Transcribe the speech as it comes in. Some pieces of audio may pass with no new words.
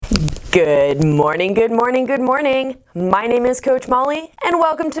Good morning, good morning, good morning. My name is Coach Molly and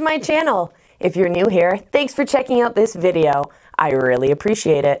welcome to my channel. If you're new here, thanks for checking out this video. I really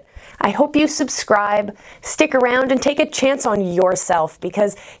appreciate it. I hope you subscribe, stick around, and take a chance on yourself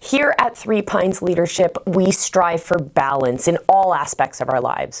because here at Three Pines Leadership, we strive for balance in all aspects of our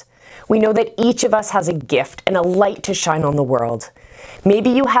lives. We know that each of us has a gift and a light to shine on the world. Maybe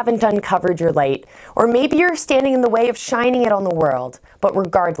you haven't uncovered your light, or maybe you're standing in the way of shining it on the world. But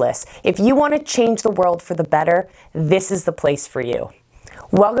regardless, if you want to change the world for the better, this is the place for you.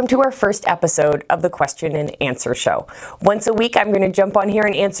 Welcome to our first episode of the Question and Answer Show. Once a week, I'm going to jump on here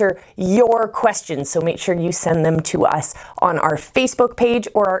and answer your questions, so make sure you send them to us on our Facebook page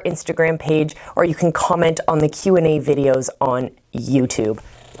or our Instagram page, or you can comment on the Q&A videos on YouTube.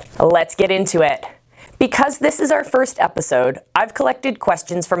 Let's get into it. Because this is our first episode, I've collected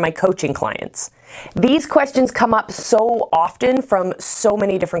questions from my coaching clients. These questions come up so often from so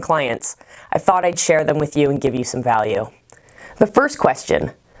many different clients. I thought I'd share them with you and give you some value. The first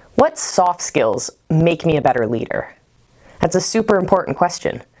question, what soft skills make me a better leader? That's a super important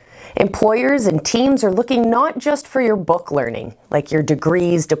question. Employers and teams are looking not just for your book learning, like your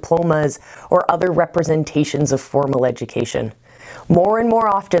degrees, diplomas, or other representations of formal education. More and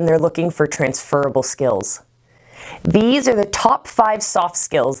more often, they're looking for transferable skills. These are the top 5 soft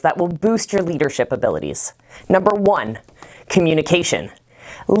skills that will boost your leadership abilities. Number 1, communication.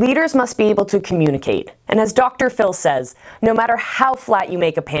 Leaders must be able to communicate. And as Dr. Phil says, no matter how flat you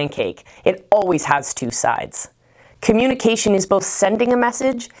make a pancake, it always has 2 sides. Communication is both sending a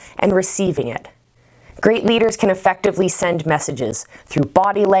message and receiving it. Great leaders can effectively send messages through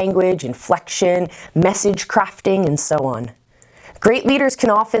body language, inflection, message crafting, and so on. Great leaders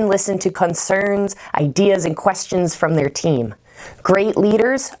can often listen to concerns, ideas, and questions from their team. Great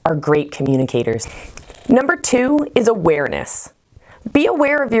leaders are great communicators. Number 2 is awareness. Be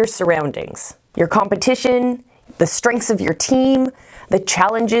aware of your surroundings, your competition, the strengths of your team, the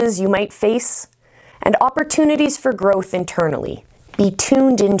challenges you might face, and opportunities for growth internally. Be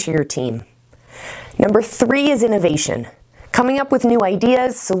tuned into your team. Number 3 is innovation. Coming up with new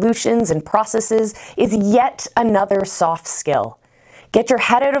ideas, solutions, and processes is yet another soft skill. Get your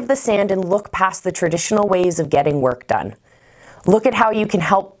head out of the sand and look past the traditional ways of getting work done. Look at how you can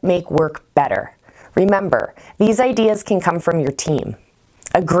help make work better. Remember, these ideas can come from your team.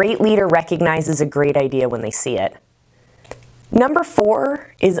 A great leader recognizes a great idea when they see it. Number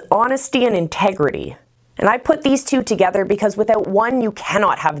 4 is honesty and integrity. And I put these 2 together because without one, you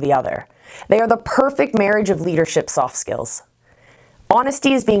cannot have the other. They are the perfect marriage of leadership soft skills.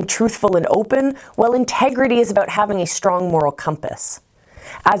 Honesty is being truthful and open, while integrity is about having a strong moral compass.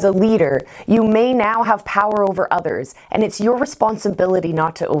 As a leader, you may now have power over others, and it's your responsibility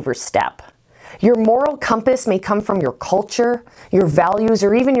not to overstep. Your moral compass may come from your culture, your values,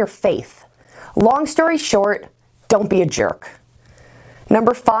 or even your faith. Long story short, don't be a jerk.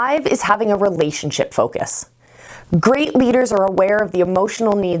 Number 5 is having a relationship focus. Great leaders are aware of the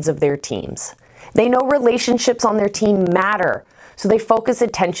emotional needs of their teams. They know relationships on their team matter, so they focus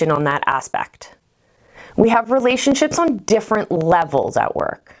attention on that aspect. We have relationships on different levels at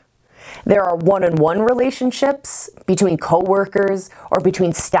work. There are one-on-one relationships between coworkers or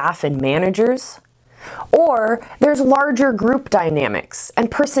between staff and managers. Or there's larger group dynamics and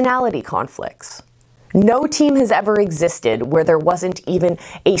personality conflicts. No team has ever existed where there wasn't even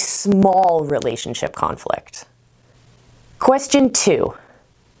a small relationship conflict. Question 2.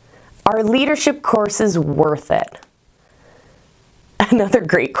 Are leadership courses worth it? Another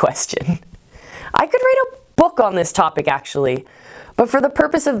great question. I could write a book on this topic actually, but for the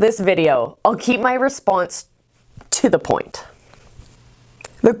purpose of this video, I'll keep my response to the point.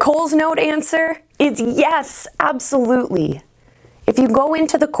 The Coles Note answer is yes, absolutely. If you go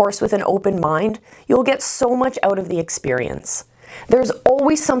into the course with an open mind, you'll get so much out of the experience. There's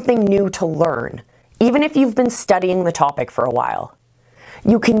always something new to learn, even if you've been studying the topic for a while.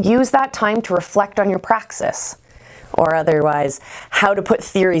 You can use that time to reflect on your praxis, or otherwise, how to put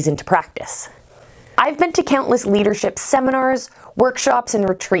theories into practice. I've been to countless leadership seminars, workshops, and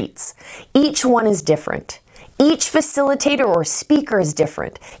retreats. Each one is different. Each facilitator or speaker is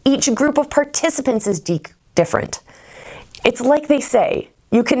different. Each group of participants is different. It's like they say,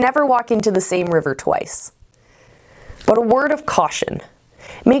 you can never walk into the same river twice. But a word of caution.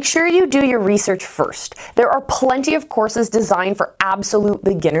 Make sure you do your research first. There are plenty of courses designed for absolute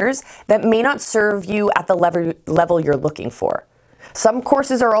beginners that may not serve you at the level you're looking for. Some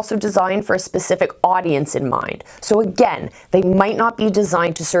courses are also designed for a specific audience in mind. So again, they might not be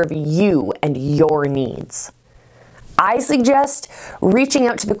designed to serve you and your needs. I suggest reaching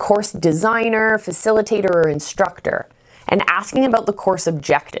out to the course designer, facilitator, or instructor and asking about the course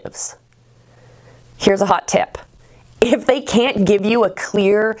objectives. Here's a hot tip. If they can't give you a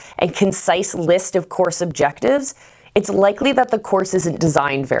clear and concise list of course objectives, it's likely that the course isn't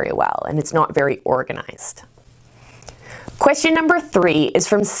designed very well and it's not very organized. Question number 3 is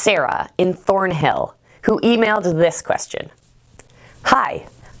from Sarah in Thornhill, who emailed this question. Hi,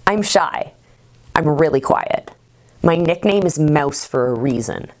 I'm shy. I'm really quiet. My nickname is Mouse for a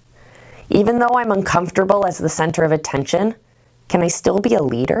reason. Even though I'm uncomfortable as the center of attention, can I still be a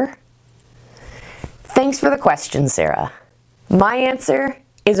leader? Thanks for the question, Sarah. My answer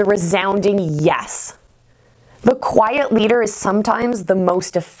is a resounding yes. The quiet leader is sometimes the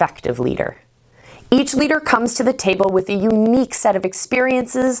most effective leader. Each leader comes to the table with a unique set of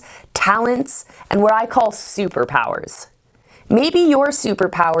experiences, talents, and what I call superpowers. Maybe your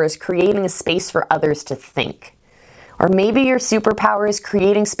superpower is creating a space for others to think. Or maybe your superpower is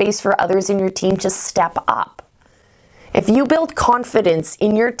creating space for others in your team to step up. If you build confidence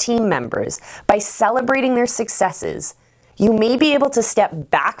in your team members by celebrating their successes, you may be able to step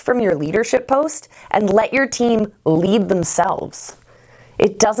back from your leadership post and let your team lead themselves.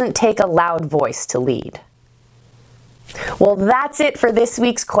 It doesn't take a loud voice to lead. Well, that's it for this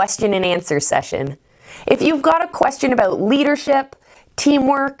week's question and answer session. If you've got a question about leadership,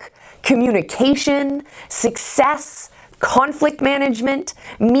 teamwork, communication, success, conflict management,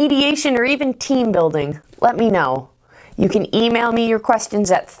 mediation, or even team building, let me know. You can email me your questions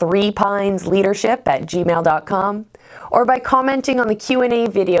at 3pinesleadership@gmail.com or by commenting on the Q&A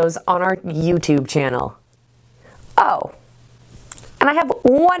videos on our YouTube channel. Oh, and I have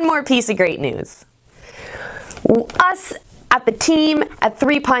one more piece of great news. Us at the team at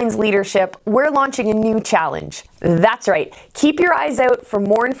 3 Pines Leadership, we're launching a new challenge. That's right. Keep your eyes out for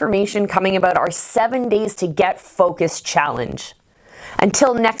more information coming about our 7 Days to Get Focused challenge.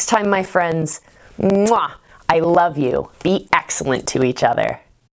 Until next time, my friends, mwah, I love you. Be excellent to each other.